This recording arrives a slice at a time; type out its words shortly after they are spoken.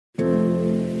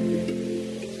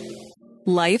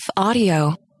Life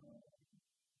Audio.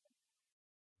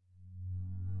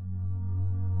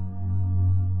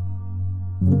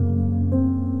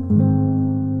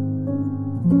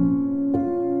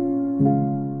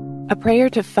 A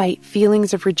Prayer to Fight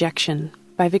Feelings of Rejection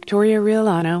by Victoria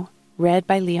Riolano, read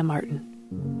by Leah Martin.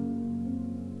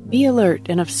 Be alert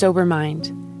and of sober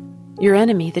mind. Your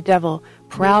enemy, the devil,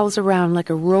 prowls around like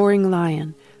a roaring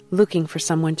lion, looking for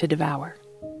someone to devour.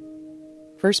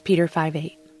 1 Peter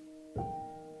 5:8.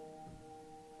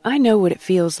 I know what it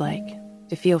feels like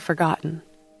to feel forgotten.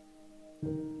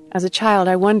 As a child,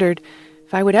 I wondered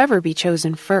if I would ever be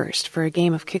chosen first for a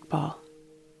game of kickball,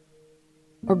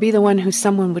 or be the one who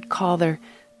someone would call their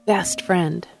best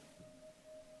friend.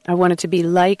 I wanted to be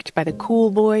liked by the cool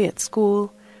boy at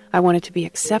school. I wanted to be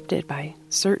accepted by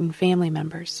certain family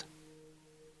members.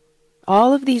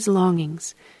 All of these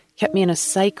longings kept me in a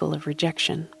cycle of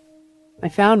rejection. I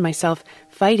found myself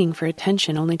fighting for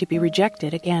attention only to be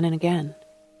rejected again and again.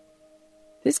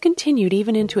 This continued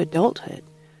even into adulthood,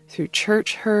 through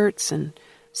church hurts and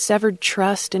severed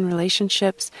trust in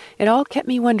relationships. It all kept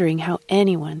me wondering how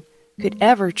anyone could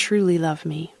ever truly love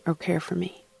me or care for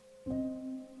me.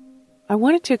 I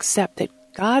wanted to accept that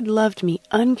God loved me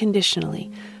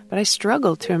unconditionally, but I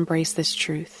struggled to embrace this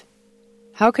truth.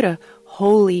 How could a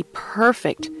holy,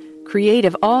 perfect,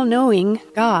 creative, all-knowing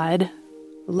God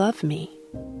love me?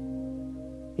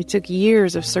 It took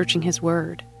years of searching His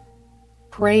Word,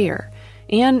 prayer,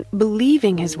 and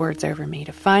believing His words over me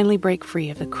to finally break free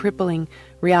of the crippling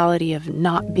reality of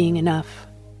not being enough.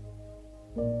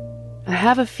 I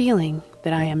have a feeling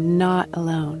that I am not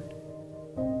alone.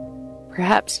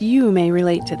 Perhaps you may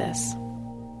relate to this,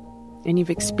 and you've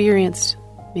experienced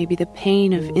maybe the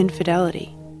pain of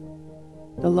infidelity,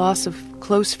 the loss of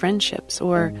close friendships,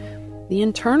 or the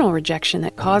internal rejection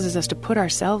that causes us to put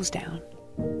ourselves down.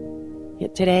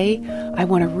 Yet today, I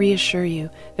want to reassure you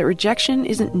that rejection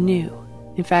isn't new.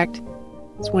 In fact,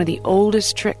 it's one of the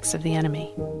oldest tricks of the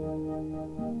enemy.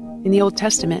 In the Old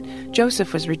Testament,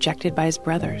 Joseph was rejected by his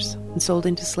brothers and sold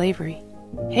into slavery.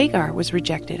 Hagar was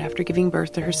rejected after giving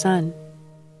birth to her son.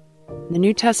 The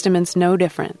New Testament's no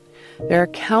different. There are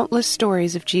countless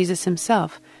stories of Jesus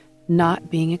himself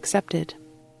not being accepted.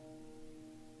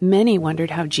 Many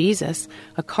wondered how Jesus,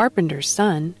 a carpenter's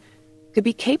son, could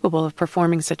be capable of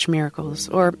performing such miracles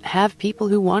or have people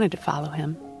who wanted to follow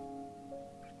him.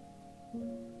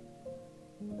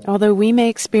 Although we may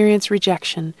experience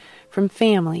rejection from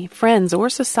family, friends, or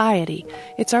society,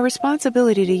 it's our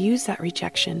responsibility to use that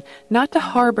rejection not to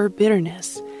harbor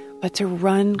bitterness, but to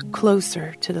run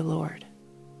closer to the Lord.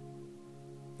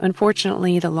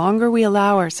 Unfortunately, the longer we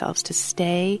allow ourselves to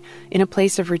stay in a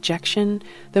place of rejection,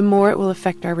 the more it will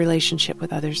affect our relationship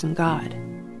with others and God.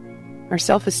 Our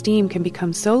self-esteem can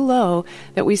become so low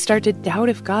that we start to doubt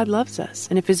if God loves us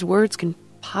and if His words can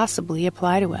possibly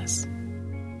apply to us.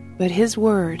 But His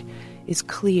word is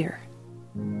clear.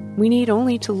 We need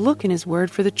only to look in His word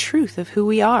for the truth of who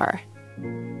we are.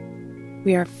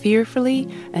 We are fearfully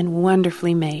and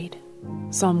wonderfully made.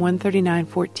 Psalm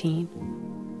 139:14.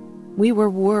 We were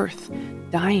worth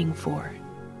dying for.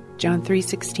 John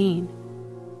 3:16.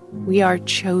 We are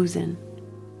chosen.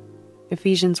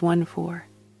 Ephesians 1:4.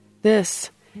 This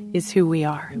is who we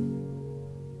are.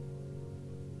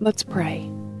 Let's pray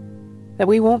that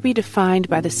we won't be defined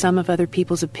by the sum of other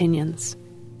people's opinions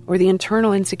or the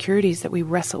internal insecurities that we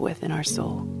wrestle with in our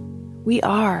soul. We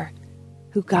are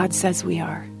who God says we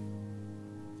are.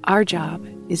 Our job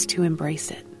is to embrace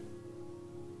it.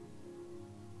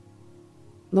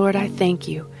 Lord, I thank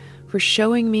you for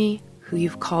showing me who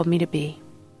you've called me to be.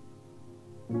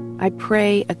 I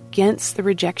pray against the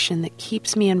rejection that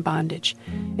keeps me in bondage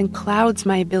and clouds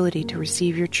my ability to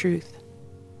receive your truth.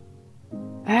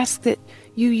 I ask that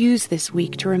you use this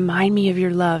week to remind me of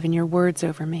your love and your words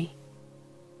over me.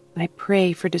 I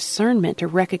pray for discernment to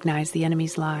recognize the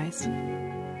enemy's lies.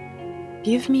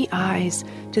 Give me eyes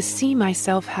to see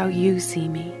myself how you see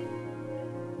me.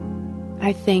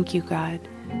 I thank you, God,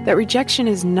 that rejection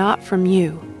is not from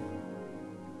you.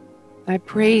 I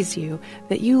praise you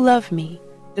that you love me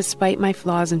despite my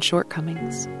flaws and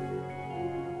shortcomings.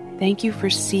 Thank you for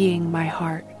seeing my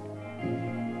heart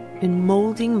and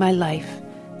molding my life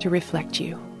to reflect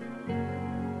you.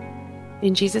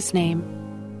 In Jesus' name,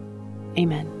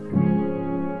 amen.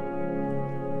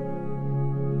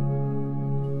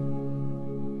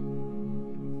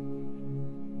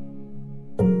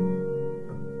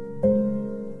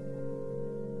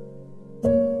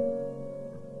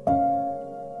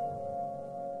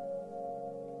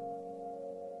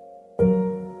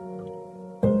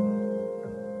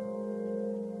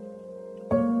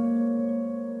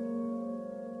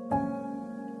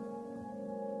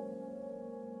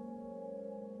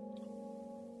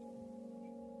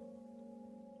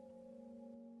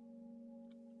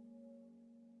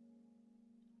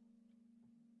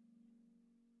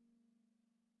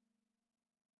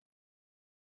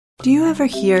 Do you ever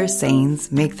hear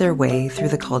sayings make their way through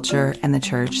the culture and the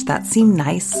church that seem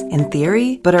nice in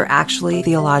theory, but are actually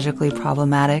theologically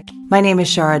problematic? My name is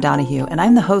Shara Donahue, and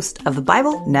I'm the host of The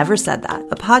Bible Never Said That,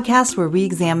 a podcast where we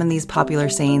examine these popular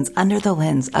sayings under the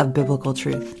lens of biblical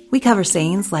truth. We cover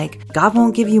sayings like, God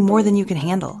won't give you more than you can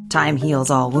handle, time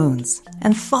heals all wounds,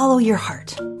 and follow your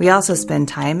heart. We also spend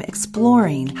time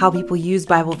exploring how people use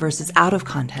Bible verses out of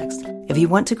context. If you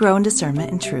want to grow in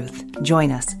discernment and truth,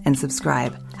 join us and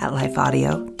subscribe at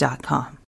lifeaudio.com.